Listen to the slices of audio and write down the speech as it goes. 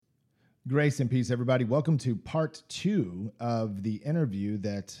Grace and peace, everybody. Welcome to part 2 of the interview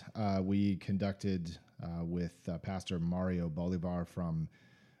that we conducted with Pastor Mario Bolivar from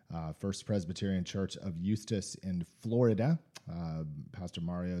First Presbyterian Church of Eustis in Florida. Pastor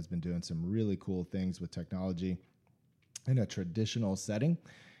Mario has been doing some really cool things with technology in a traditional setting.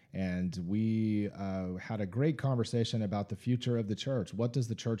 And we had a great conversation about the future of the church. What does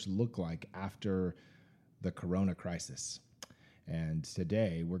the church look like after the corona crisis? And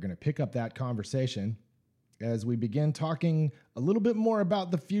today we're going to pick up that conversation as we begin talking a little bit more about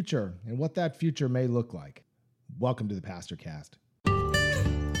the future and what that future may look like. Welcome to the Pastor Cast.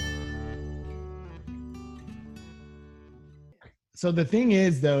 So the thing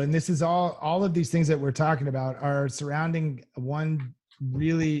is, though, and this is all of these things that we're talking about are surrounding one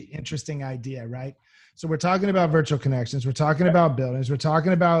really interesting idea, right? So we're talking about virtual connections. We're talking about buildings. We're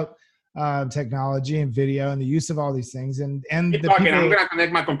talking about technology and video and the use of all these things. And I'm going to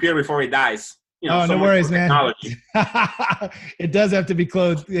connect my computer before it dies. No worries, man. It does have to be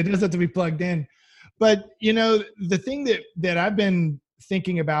closed. It does have to be plugged in. But, you know, the thing that I've been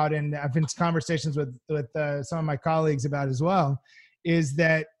thinking about, and I've been in conversations with some of my colleagues about as well, is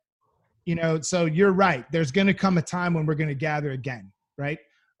that, you know, so you're right. There's going to come a time when we're going to gather again, right?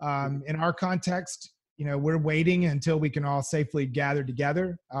 In our context, you know, we're waiting until we can all safely gather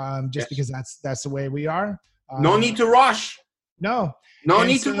together, just because that's the way we are. No need to rush. No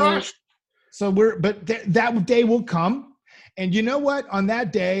need to rush. So that day will come. And you know what? On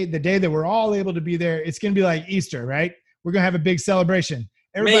that day, the day that we're all able to be there, it's going to be like Easter, right? We're going to have a big celebration.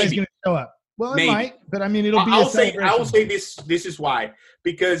 Everybody's going to show up. Well, it might, but I mean, it'll be a celebration. I will say this is why.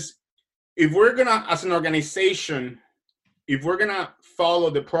 Because if we're going to, as an organization, if we're going to follow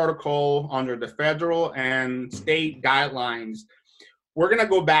the protocol under the federal and state guidelines, we're going to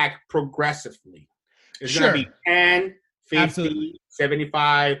go back progressively. It's going to be 10, 50, Absolutely.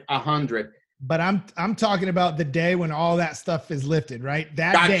 75, 100. But I'm talking about the day when all that stuff is lifted, right?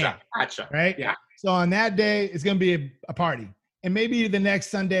 That day. Gotcha. Right? Yeah. So on that day, it's going to be a party. And maybe the next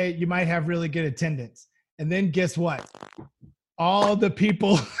Sunday, you might have really good attendance. And then guess what? All the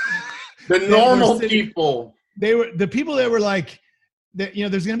people. The normal people. They were the people that were like, that, you know,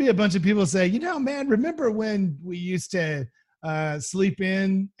 there's going to be a bunch of people say, you know, man, remember when we used to sleep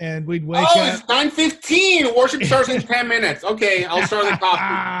in and we'd wake up? It's 9:15. Worship starts in 10 minutes. Okay, I'll start the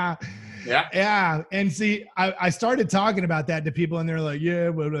coffee. Yeah. And see, I started talking about that to people and they're like, yeah,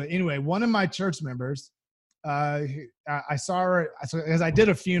 well, anyway, one of my church members, I saw her because I did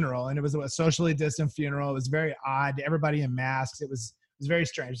a funeral and it was a socially distant funeral. It was very odd. Everybody in masks. It was very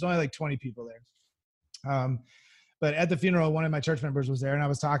strange. There's only like 20 people there. But at the funeral, one of my church members was there and I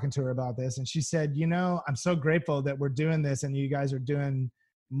was talking to her about this. And she said, you know, I'm so grateful that we're doing this and you guys are doing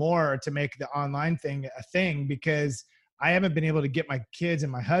more to make the online thing a thing, because I haven't been able to get my kids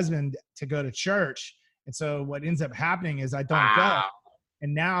and my husband to go to church. And so what ends up happening is I don't go.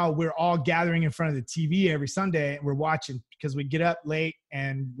 And now we're all gathering in front of the TV every Sunday and we're watching because we get up late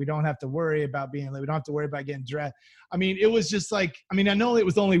and we don't have to worry about being late. We don't have to worry about getting dressed. I mean, it was just like, I mean, I know it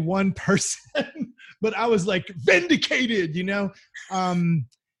was only one person, but I was like vindicated, you know?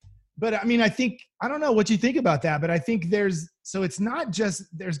 But I mean, I don't know what you think about that, but I think so it's not just,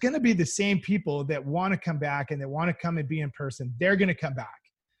 there's going to be the same people that want to come back and that want to come and be in person. They're going to come back,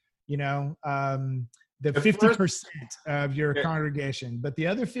 you know, the 50% of your congregation, but the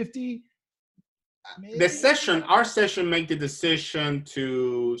other 50, our session made the decision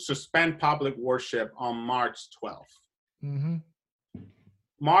to suspend public worship on March 12th. Mm-hmm.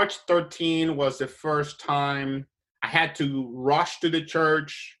 March 13 was the first time I had to rush to the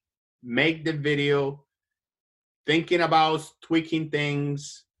church, make the video, thinking about tweaking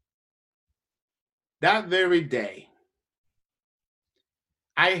things. That very day,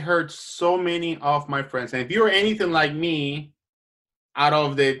 I heard so many of my friends, and if you're anything like me, out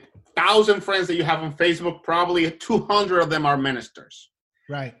of the 1,000 friends that you have on Facebook, probably 200 of them are ministers.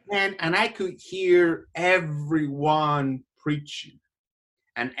 Right. And I could hear everyone preaching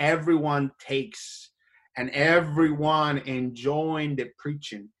and everyone takes and everyone enjoying the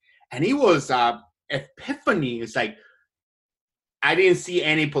preaching. And it was an epiphany. It's like, I didn't see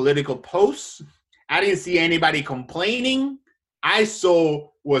any political posts. I didn't see anybody complaining. I saw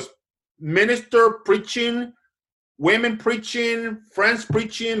was minister preaching, women preaching, friends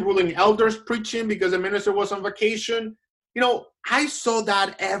preaching, ruling elders preaching because the minister was on vacation. You know, I saw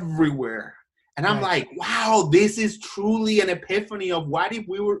that everywhere. And I'm like, wow, this is truly an epiphany of what if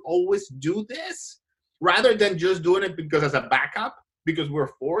we would always do this rather than just doing it because as a backup, because we're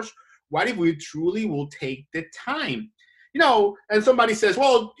forced. What if we truly will take the time? You know, and somebody says,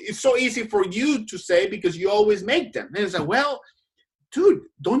 well, it's so easy for you to say because you always make them. And it's like, well, dude,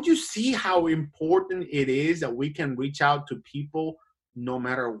 don't you see how important it is that we can reach out to people no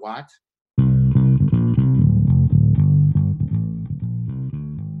matter what?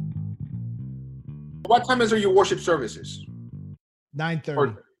 What time are your worship services? 9:30.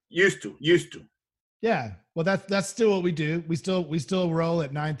 Or used to. Yeah. Well, that's still what we do. We still roll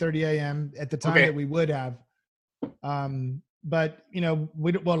at 9:30 a.m. at the time that we would have. But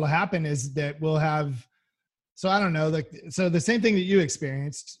what'll happen is that we'll have, so I don't know, so the same thing that you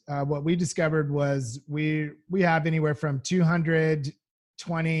experienced, what we discovered was we have anywhere from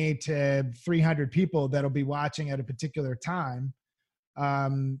 220 to 300 people that'll be watching at a particular time.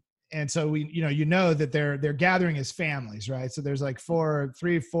 And so we, that they're gathering as families, right? So there's like 4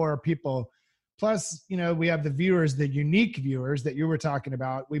 people. Plus, we have the viewers, the unique viewers that you were talking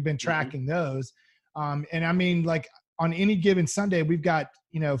about. We've been tracking those. And I mean, like on any given Sunday, we've got,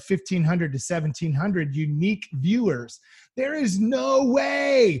 1,500 to 1,700 unique viewers. There is no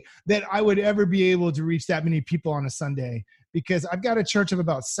way that I would ever be able to reach that many people on a Sunday, because I've got a church of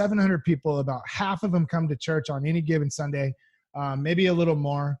about 700 people. About half of them come to church on any given Sunday, maybe a little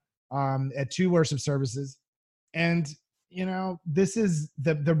more, at 2 worship services. And this is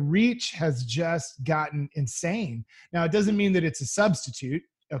the reach has just gotten insane. Now, it doesn't mean that it's a substitute,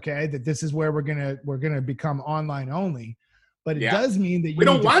 okay, that this is where we're gonna become online only, but it does mean that we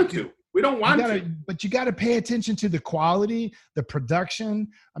don't want to. But you got to pay attention to the quality, the production.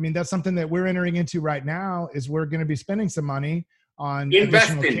 I mean, that's something that we're entering into right now. Is we're going to be spending some money on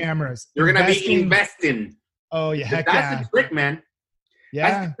additional cameras. You're going to be investing. Oh yeah, heck that's the trick, man.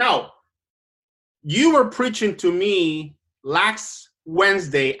 Yeah. No, you were preaching to me last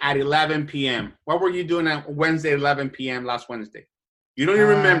Wednesday at 11 p.m. What were you doing at Wednesday, 11 p.m. last Wednesday? You don't even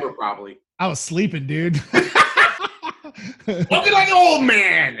remember, probably. I was sleeping, dude. Looking like an old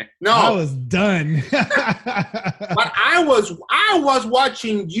man. No, I was done. But I was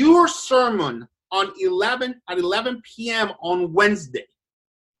watching your sermon at 11 p.m. on Wednesday.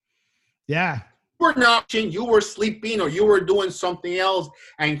 Yeah. You were not watching, you were sleeping, or you were doing something else,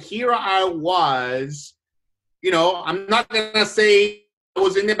 and here I was. I'm not gonna say I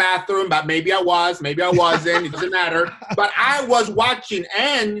was in the bathroom, but maybe I was, maybe I wasn't. It doesn't matter. But I was watching,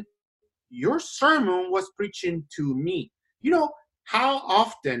 and your sermon was preaching to me. How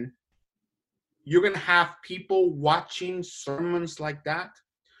often you're going to have people watching sermons like that,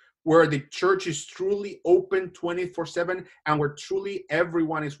 where the church is truly open 24/7 and where truly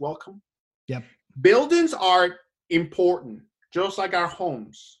everyone is welcome? Yep. Buildings are important, just like our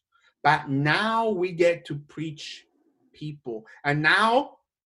homes. But now we get to preach people. And now,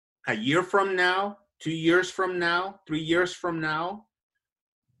 a year from now, 2 years from now, 3 years from now,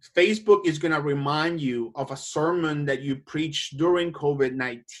 Facebook is going to remind you of a sermon that you preached during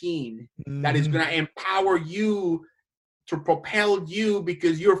COVID-19 that is going to empower you to propel you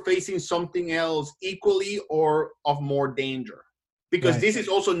because you're facing something else equally or of more danger. Because this is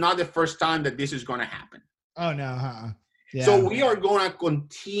also not the first time that this is going to happen. Oh, no. Yeah. So we are going to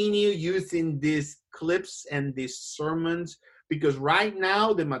continue using these clips and these sermons, because right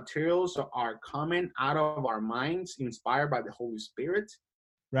now the materials are coming out of our minds, inspired by the Holy Spirit.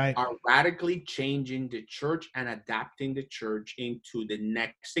 Right. Are radically changing the church and adapting the church into the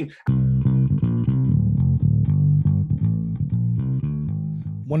next thing.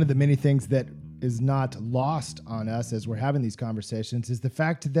 One of the many things that is not lost on us as we're having these conversations is the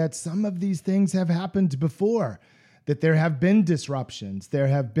fact that some of these things have happened before, that there have been disruptions. There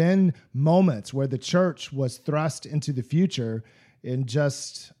have been moments where the church was thrust into the future in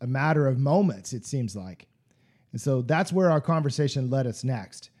just a matter of moments, it seems like. And so that's where our conversation led us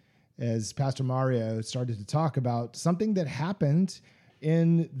next, as Pastor Mario started to talk about something that happened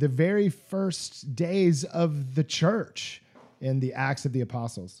in the very first days of the church in the Acts of the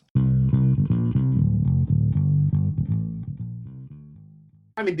Apostles.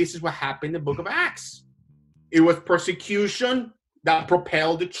 I mean, this is what happened in the book of Acts. It was persecution that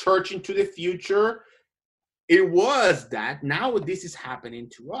propelled the church into the future. It was that. Now this is happening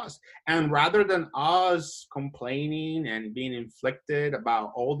to us. And rather than us complaining and being inflicted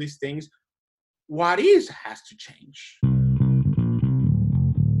about all these things, what has to change.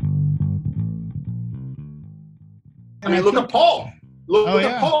 Look at Paul. Look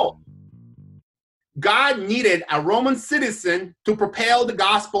at Paul. God needed a Roman citizen to propel the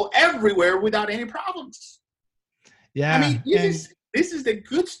gospel everywhere without any problems. Yeah. I mean, this is the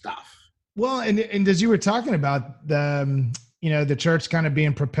good stuff. Well, and as you were talking about the church kind of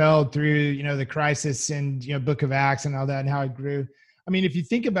being propelled through, the crisis and, book of Acts and all that and how it grew. I mean, if you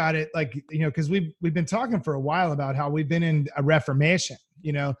think about it, like, because we've been talking for a while about how we've been in a reformation,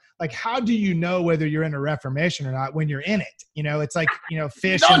 You know, like, how do you know whether you're in a Reformation or not when you're in it? You know, it's like, you know,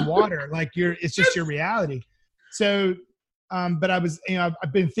 fish and water, like it's just your reality. So, but I was, you know,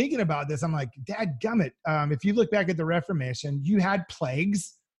 I've been thinking about this. I'm like, dadgummit. If you look back at the Reformation, you had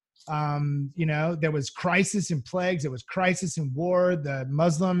plagues. You know, there was crisis and plagues. There was crisis and war. The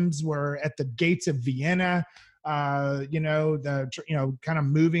Muslims were at the gates of Vienna, you know, kind of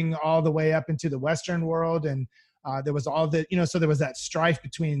moving all the way up into the Western world. And there was all the, you know, so there was that strife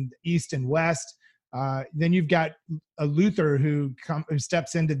between East and West. Then you've got a Luther who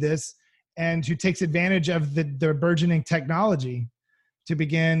steps into this and who takes advantage of the burgeoning technology to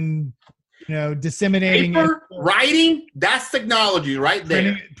begin, you know, disseminating paper, writing. That's technology right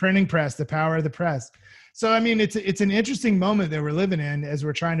there. Printing press, the power of the press. So, I mean, it's an interesting moment that we're living in as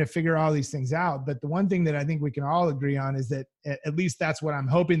we're trying to figure all these things out. But the one thing that I think we can all agree on is that, at least that's what I'm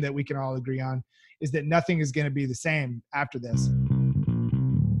hoping that we can all agree on, is that nothing is going to be the same after this.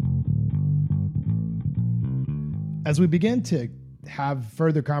 As we begin to have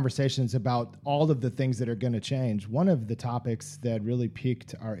further conversations about all of the things that are going to change, one of the topics that really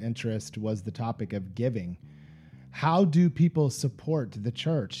piqued our interest was the topic of giving. How do people support the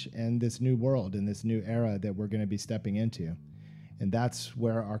church in this new world, in this new era that we're going to be stepping into? And that's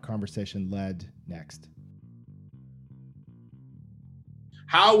where our conversation led next.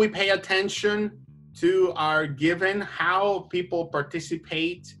 How we pay attention to our giving, how people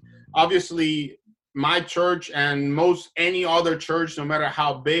participate. Obviously, my church and any other church, no matter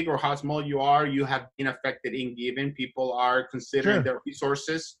how big or how small you are, you have been affected in giving. People are considering their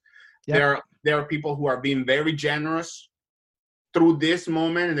resources. Yep. There are people who are being very generous through this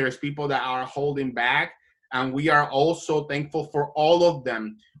moment, and there's people that are holding back. And we are also thankful for all of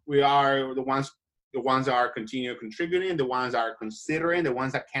them. We are the ones that are continue contributing, the ones that are considering, the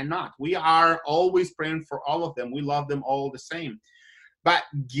ones that cannot. We are always praying for all of them. We love them all the same. But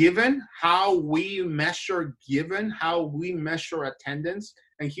given how we measure attendance,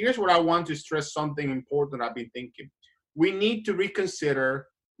 and here's what I want to stress, something important I've been thinking. We need to reconsider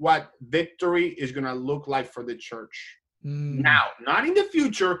what victory is going to look like for the church. Now, not in the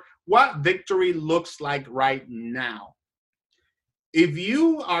future, what victory looks like right now. If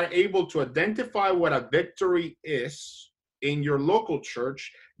you are able to identify what a victory is in your local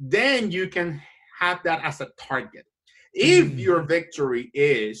church, then you can have that as a target. If your victory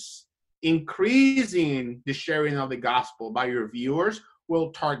is increasing the sharing of the gospel by your viewers,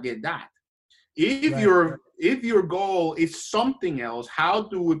 we'll target that. If your goal is something else, how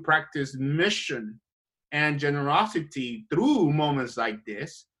do we practice mission and generosity through moments like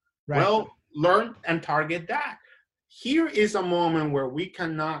this? Well, learn and target that. Here is a moment where we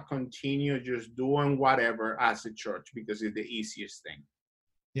cannot continue just doing whatever as a church because it's the easiest thing.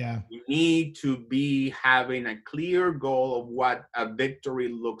 Yeah. We need to be having a clear goal of what a victory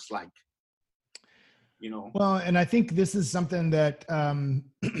looks like. You know. Well, and I think this is something that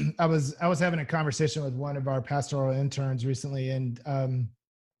I was having a conversation with one of our pastoral interns recently, and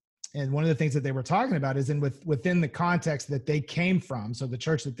one of the things that they were talking about is within the context that they came from, so the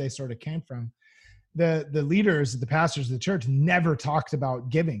church that they sort of came from, the leaders, the pastors of the church never talked about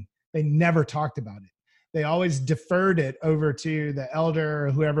giving. They never talked about it. They always deferred it over to the elder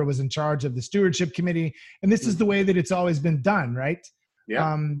or whoever was in charge of the stewardship committee. And this is the way that it's always been done, right?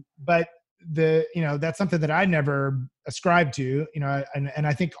 Yeah. But that's something that I never ascribed to, and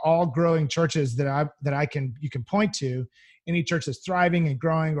I think all growing churches that you can point to, any church that's thriving and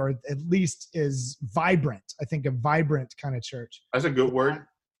growing, or at least is vibrant. I think a vibrant kind of church. That's a good word.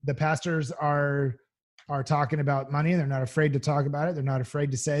 The pastors are talking about money. They're not afraid to talk about it. They're not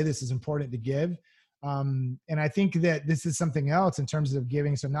afraid to say this is important to give. And I think that this is something else in terms of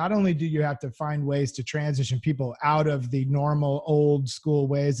giving. So not only do you have to find ways to transition people out of the normal old school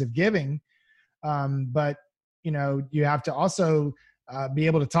ways of giving, but you have to also be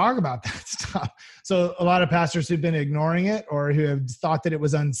able to talk about that stuff. So a lot of pastors who've been ignoring it, or who have thought that it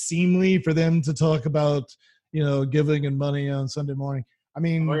was unseemly for them to talk about, giving and money on Sunday morning. I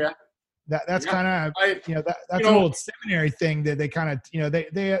mean, that's kind of, that's an old seminary thing that they kind of,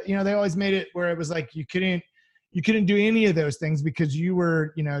 they always made it where it was like, you couldn't do any of those things because you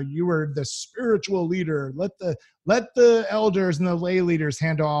were the spiritual leader. Let the elders and the lay leaders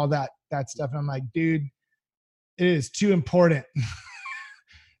handle all that stuff. And I'm like, dude, it is too important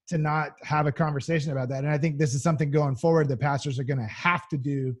to not have a conversation about that. And I think this is something going forward that pastors are going to have to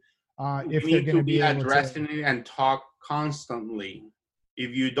do if they're going to be addressing it and talk constantly.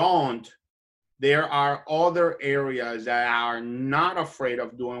 If you don't, there are other areas that are not afraid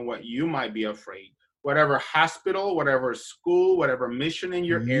of doing what you might be afraid. Whatever hospital, whatever school, whatever mission in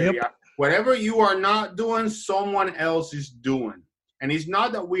your area, whatever you are not doing, someone else is doing. And it's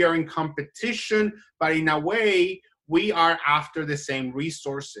not that we are in competition, but in a way, we are after the same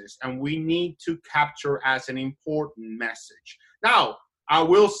resources, and we need to capture as an important message. Now, I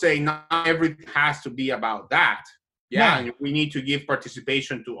will say not everything has to be about that. Yeah, No. and we need to give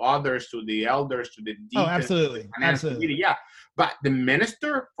participation to others, to the elders, to the deacons, Oh, absolutely. to the finance committee. Yeah, but the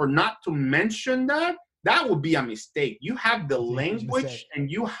minister, for not to mention that, that would be a mistake. You have the language, and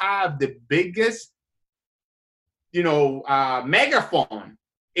you have the biggest, megaphone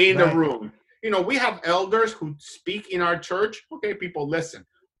in the room. We have elders who speak in our church. Okay, people, listen.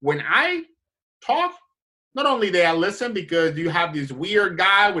 When I talk, not only they listen because you have this weird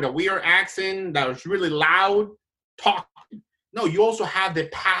guy with a weird accent that is really loud talking. No, you also have the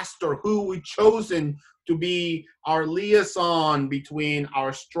pastor who we chosen to be our liaison between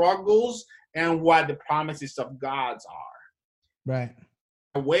our struggles and what the promises of God's are. Right.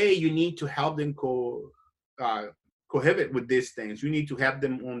 A way you need to help them cohabit with these things. You need to help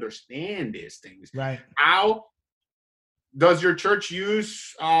them understand these things. Right. How does your church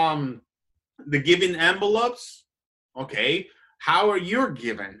use the giving envelopes? Okay. How are you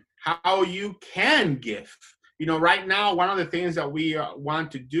given? How you can give? Right now, one of the things that we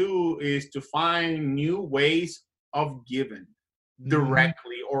want to do is to find new ways of giving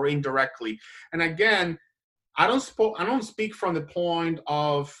directly or indirectly. And again, I don't speak from the point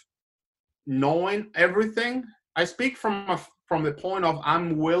of knowing everything. I speak from the point of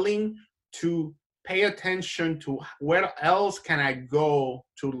I'm willing to pay attention to where else can I go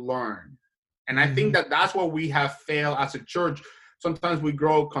to learn. And I think that that's where we have failed as a church. Sometimes we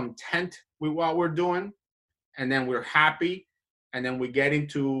grow content with what we're doing, and then we're happy, and then we get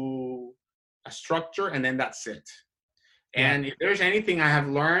into a structure, and then that's it. Yeah. And if there's anything I have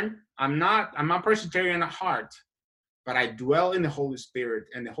learned, I'm not Presbyterian at heart, but I dwell in the Holy Spirit,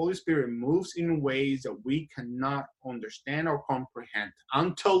 and the Holy Spirit moves in ways that we cannot understand or comprehend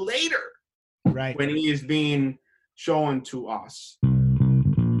until later, right? When He is being shown to us.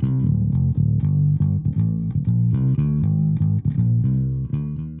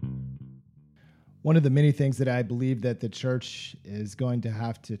 One of the many things that I believe that the church is going to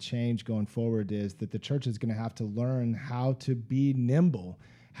have to change going forward is that the church is going to have to learn how to be nimble,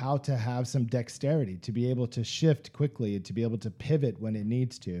 how to have some dexterity, to be able to shift quickly, to be able to pivot when it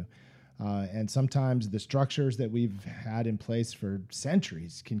needs to. And sometimes the structures that we've had in place for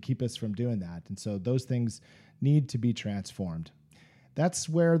centuries can keep us from doing that. And so those things need to be transformed. That's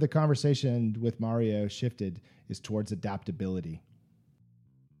where the conversation with Mario shifted, is towards adaptability.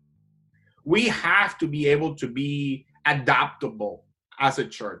 We have to be able to be adaptable as a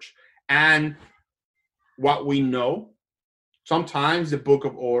church. And what we know, sometimes the book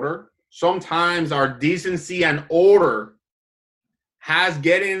of order, sometimes our decency and order has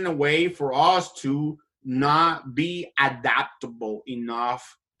getting in the way for us to not be adaptable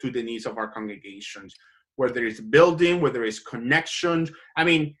enough to the needs of our congregations, whether it's building, whether it's connections. I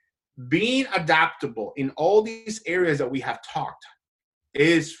mean, being adaptable in all these areas that we have talked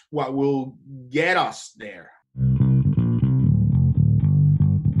is what will get us there.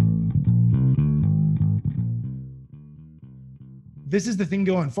 This is the thing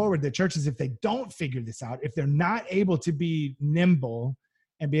going forward. The churches, if they don't figure this out, if they're not able to be nimble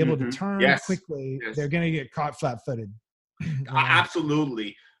and be able to turn quickly, they're going to get caught flat-footed.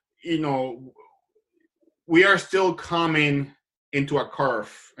 Absolutely. We are still coming into a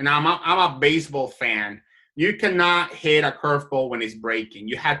curve. And I'm a baseball fan. You cannot hit a curveball when it's breaking.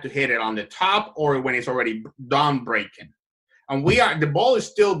 You have to hit it on the top or when it's already done breaking. And the ball is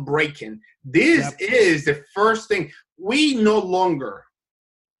still breaking. This is the first thing. We no longer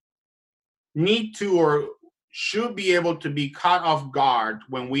need to or should be able to be caught off guard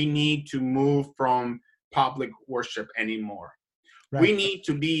when we need to move from public worship anymore. Right. We need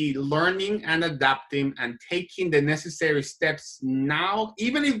to be learning and adapting and taking the necessary steps now,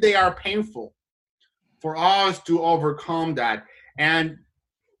 even if they are painful, for us to overcome that. And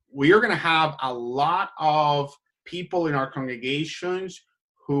we are going to have a lot of people in our congregations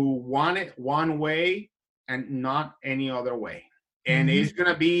who want it one way and not any other way. And it's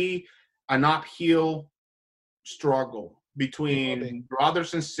going to be an uphill struggle between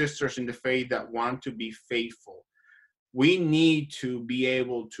brothers and sisters in the faith that want to be faithful. We need to be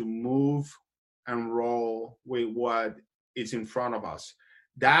able to move and roll with what is in front of us.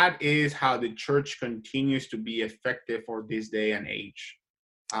 That is how the church continues to be effective for this day and age.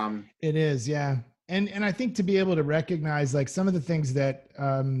 It is, yeah. And I think to be able to recognize like some of the things that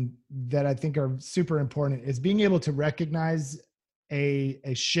that I think are super important is being able to recognize a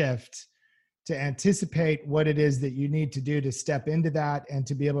shift, to anticipate what it is that you need to do to step into that and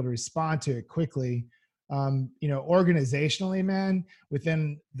to be able to respond to it quickly. organizationally, man,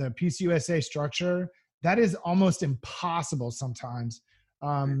 within the PCUSA structure, that is almost impossible sometimes.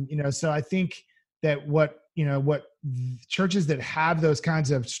 So I think that what churches that have those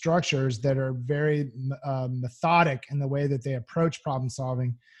kinds of structures that are very methodic in the way that they approach problem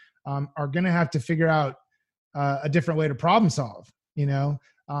solving are going to have to figure out a different way to problem solve.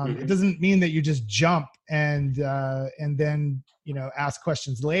 It doesn't mean that you just jump and then ask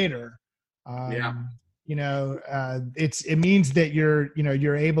questions later. It means that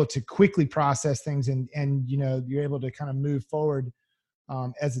you're able to quickly process things and you're able to kind of move forward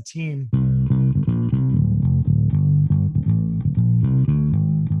as a team.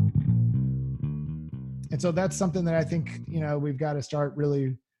 And so that's something that I think we've got to start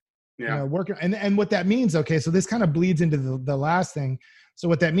really working. And what that means, okay, so this kind of bleeds into the last thing. So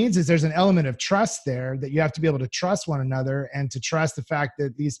what that means is there's an element of trust there, that you have to be able to trust one another and to trust the fact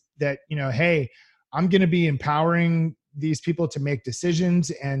that hey, I'm going to be empowering these people to make decisions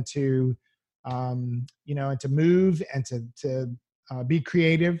and to, and to move and to be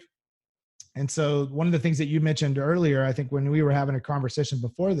creative. And so one of the things that you mentioned earlier, I think when we were having a conversation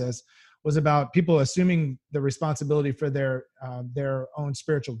before this, was about people assuming the responsibility for their own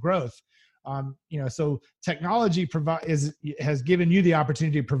spiritual growth. So technology has given you the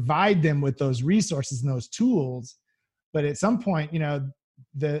opportunity to provide them with those resources and those tools. But at some point,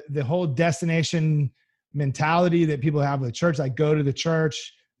 the whole destination mentality that people have with church, like go to the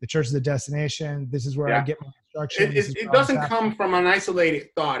church is the destination. This is where I get my instruction. It doesn't come from an isolated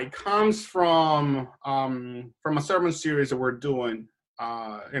thought. It comes from a sermon series that we're doing.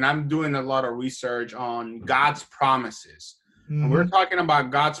 And I'm doing a lot of research on God's promises. Mm-hmm. And we're talking about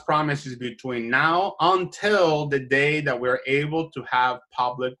God's promises between now until the day that we're able to have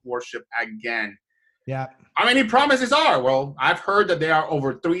public worship again. Yeah. How many promises are? Well, I've heard that there are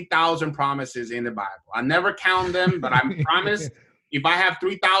over 3,000 promises in the Bible. I never count them, but I promise if I have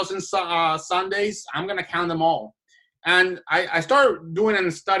 3,000 Sundays, I'm going to count them all. And I started doing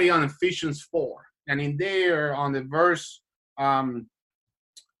a study on Ephesians 4. And in there, on the verse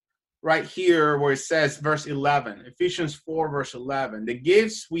right here where it says verse 11, Ephesians 4, verse 11, the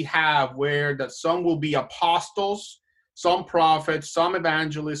gifts we have where that some will be apostles, some prophets, some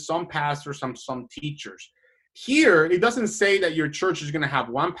evangelists, some pastors, some teachers. Here, it doesn't say that your church is going to have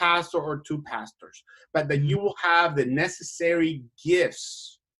one pastor or two pastors, but that you will have the necessary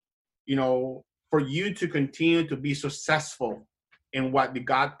gifts, for you to continue to be successful in what the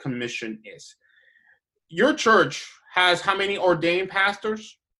God commission is. Your church has how many ordained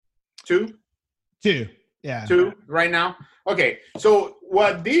pastors? Two? Yeah. Two right now? Okay, so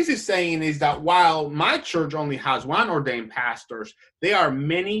what this is saying is that while my church only has one ordained pastors, there are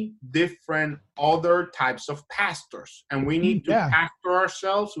many different other types of pastors. And we need to pastor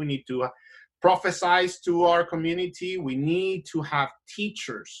ourselves. We need to prophesy to our community. We need to have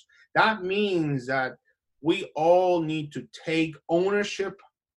teachers. That means that we all need to take ownership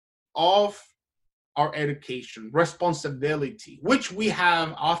of our education, responsibility, which we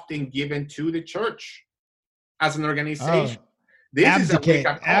have often given to the church as an organization.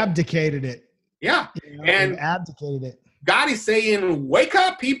 Abdicated it. Yeah. And abdicated it. God is saying, wake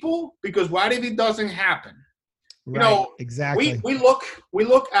up, people, because what if it doesn't happen? Right, exactly. We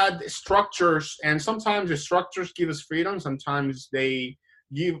look at structures, and sometimes the structures give us freedom. Sometimes they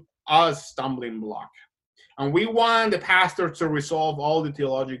give us stumbling block. And we want the pastor to resolve all the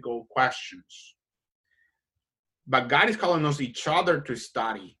theological questions. But God is calling us each other to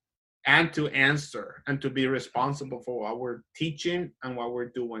study and to answer and to be responsible for what we're teaching and what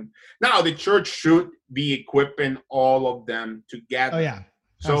we're doing. Now, the church should be equipping all of them together. Oh, yeah.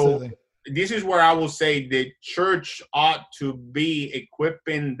 Absolutely. So this is where I will say the church ought to be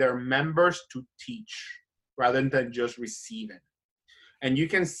equipping their members to teach rather than just receiving. And you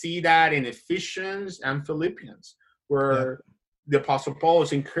can see that in Ephesians and Philippians, where the Apostle Paul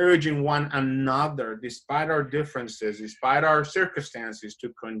is encouraging one another, despite our differences, despite our circumstances,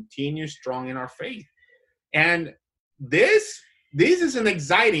 to continue strong in our faith. And this isn't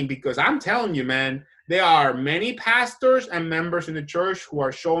exciting because I'm telling you, man, there are many pastors and members in the church who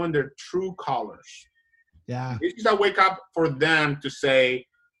are showing their true colors. Yeah. This is a wake up for them to say,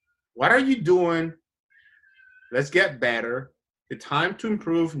 what are you doing? Let's get better. The time to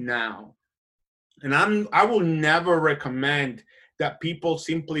improve now. And I will never recommend that people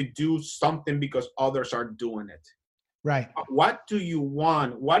simply do something because others are doing it. Right. What do you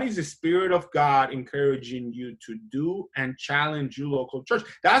want? What is the Spirit of God encouraging you to do and challenge you, local church?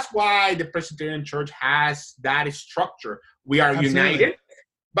 That's why the Presbyterian Church has that structure. We are united,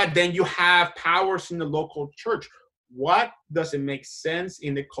 but then you have powers in the local church. What does it make sense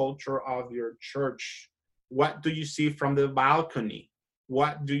in the culture of your church What do you see from the balcony?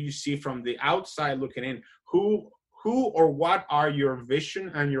 What do you see from the outside looking in? Who or what are your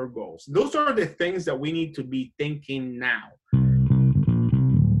vision and your goals? Those are the things that we need to be thinking now.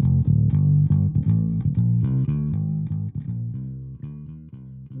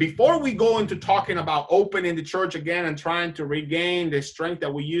 Before we go into talking about opening the church again and trying to regain the strength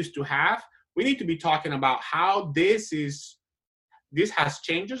that we used to have, we need to be talking about how this has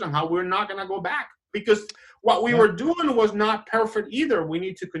changes and how we're not going to go back. Because what we were doing was not perfect either. We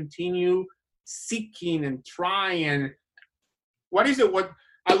need to continue seeking and trying. What is it? What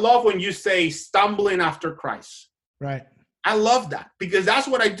I love when you say stumbling after Christ. Right. I love that because that's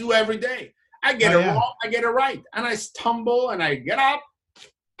what I do every day. I get it wrong, I get it right. And I stumble and I get up.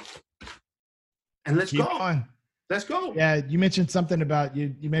 And let's go. On. Let's go. Yeah, you mentioned something about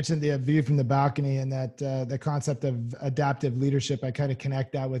you mentioned the view from the balcony and that the concept of adaptive leadership. I kind of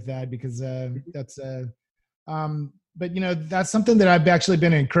connect that with that because that's but that's something that I've actually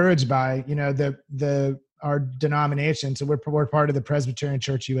been encouraged by. Our denomination. So we're part of the Presbyterian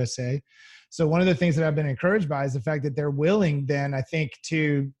Church USA. So one of the things that I've been encouraged by is the fact that they're willing then, I think,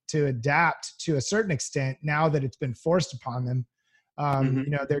 to adapt to a certain extent now that it's been forced upon them.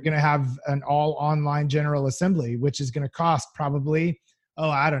 They're going to have an all online General Assembly, which is going to cost probably,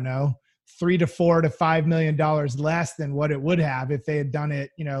 I don't know, $3 to $4 to $5 million less than what it would have if they had done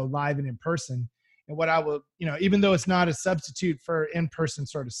it, live and in person. And what I will, even though it's not a substitute for in-person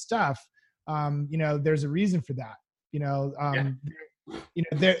sort of stuff, there's a reason for that.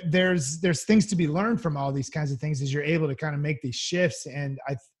 There's things to be learned from all these kinds of things as you're able to kind of make these shifts. And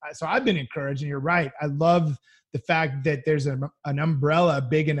so I've been encouraged, and you're right. I love the fact that there's an umbrella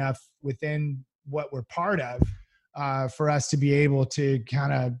big enough within what we're part of for us to be able to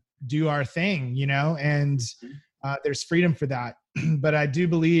kind of do our thing, and there's freedom for that. But I do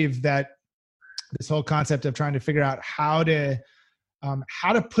believe that this whole concept of trying to figure out how to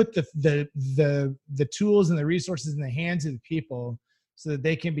put the tools and the resources in the hands of the people so that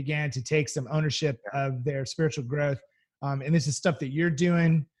they can begin to take some ownership of their spiritual growth. And this is stuff that you're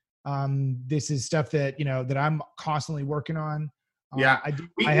doing. This is stuff that, that I'm constantly working on. We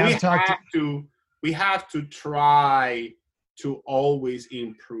have to try to always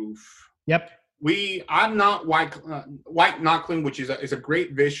improve. Yep. I'm not white knuckling, which is a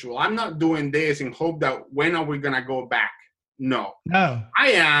great visual. I'm not doing this in hope that when are we going to go back? No. I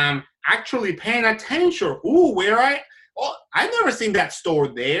am actually paying attention. I've never seen that store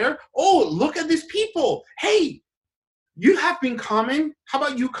there. Oh, look at these people. Hey, you have been coming. How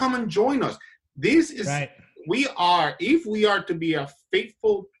about you come and join us? This is right. If we are to be a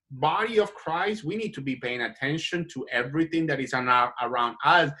faithful body of Christ, we need to be paying attention to everything that is around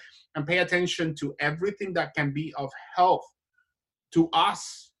us and pay attention to everything that can be of help to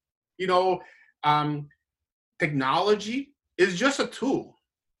us. Technology is just a tool.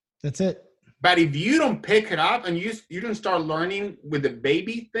 That's it. But if you don't pick it up and you don't start learning with the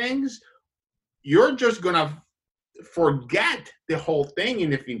baby things, you're just going to forget the whole thing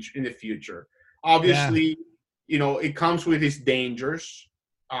in the future. Obviously, it comes with its dangers.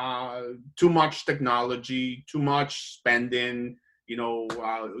 Too much technology, too much spending,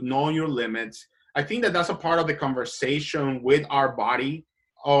 knowing your limits. I think that's a part of the conversation with our body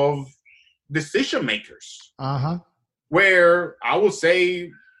of decision makers. Where I will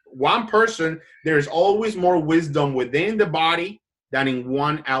say one person, there's always more wisdom within the body than in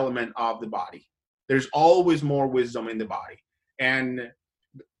one element of the body. There's always more wisdom in the body. And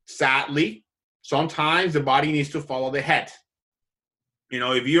sadly, sometimes the body needs to follow the head.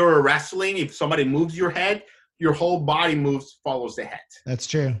 If you're wrestling, if somebody moves your head, your whole body follows the head. That's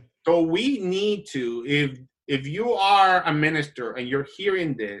true. So we need to, if you are a minister and you're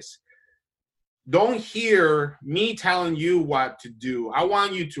hearing this, don't hear me telling you what to do. I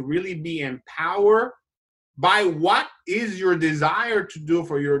want you to really be empowered by what is your desire to do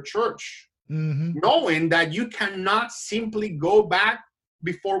for your church. Knowing that you cannot simply go back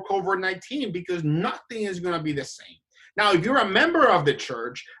before COVID-19 because nothing is going to be the same. Now, if you're a member of the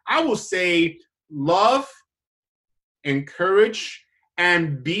church, I will say love, encourage,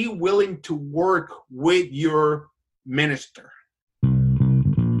 and be willing to work with your minister.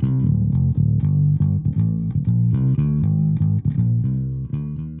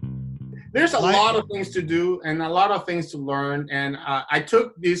 There's a lot of things to do and a lot of things to learn. And I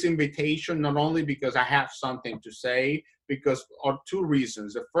took this invitation not only because I have something to say, because of two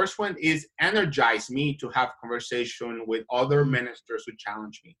reasons. The first one is energize me to have conversation with other ministers who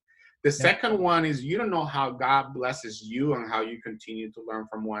challenge me. The second one is you don't know how God blesses you and how you continue to learn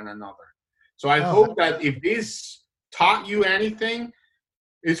from one another. So I hope that if this taught you anything,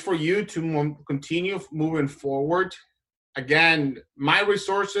 is for you to continue moving forward. Again, my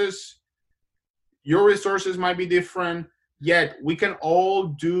resources, your resources might be different, yet we can all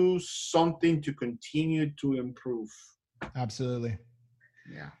do something to continue to improve. Absolutely.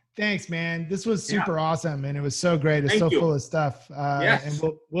 Yeah. Thanks, man. This was super awesome, and it was so great. It's so full of stuff. Yes.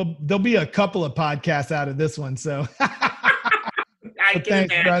 And there'll be a couple of podcasts out of this one. So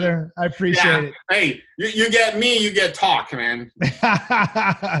thanks, brother. I appreciate it. Hey, you get me, you get talk, man.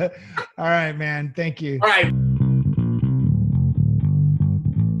 All right, man. Thank you. All right.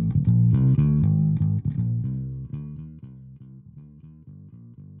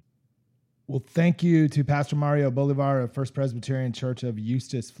 Well, thank you to Pastor Mario Bolivar of First Presbyterian Church of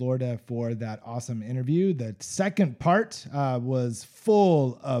Eustis, Florida, for that awesome interview. The second part was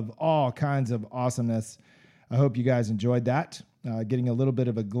full of all kinds of awesomeness. I hope you guys enjoyed that, getting a little bit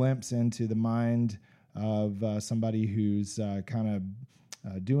of a glimpse into the mind of somebody who's kind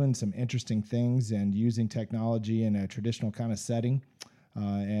of doing some interesting things and using technology in a traditional kind of setting.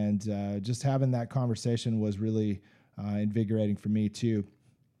 And just having that conversation was really invigorating for me, too.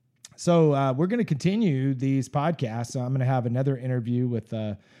 So we're going to continue these podcasts. I'm going to have another interview with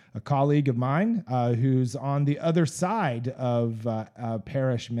a colleague of mine who's on the other side of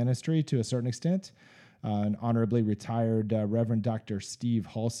parish ministry to a certain extent, an honorably retired Reverend Dr. Steve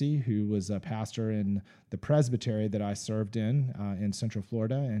Halsey, who was a pastor in the presbytery that I served in Central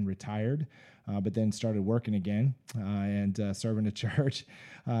Florida and retired, but then started working again and serving a church.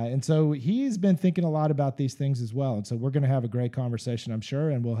 And so he's been thinking a lot about these things as well. And so we're going to have a great conversation, I'm sure,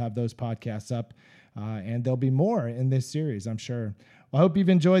 and we'll have those podcasts up. And there'll be more in this series, I'm sure. Well, I hope you've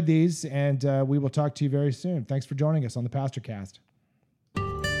enjoyed these, and we will talk to you very soon. Thanks for joining us on the PastorCast.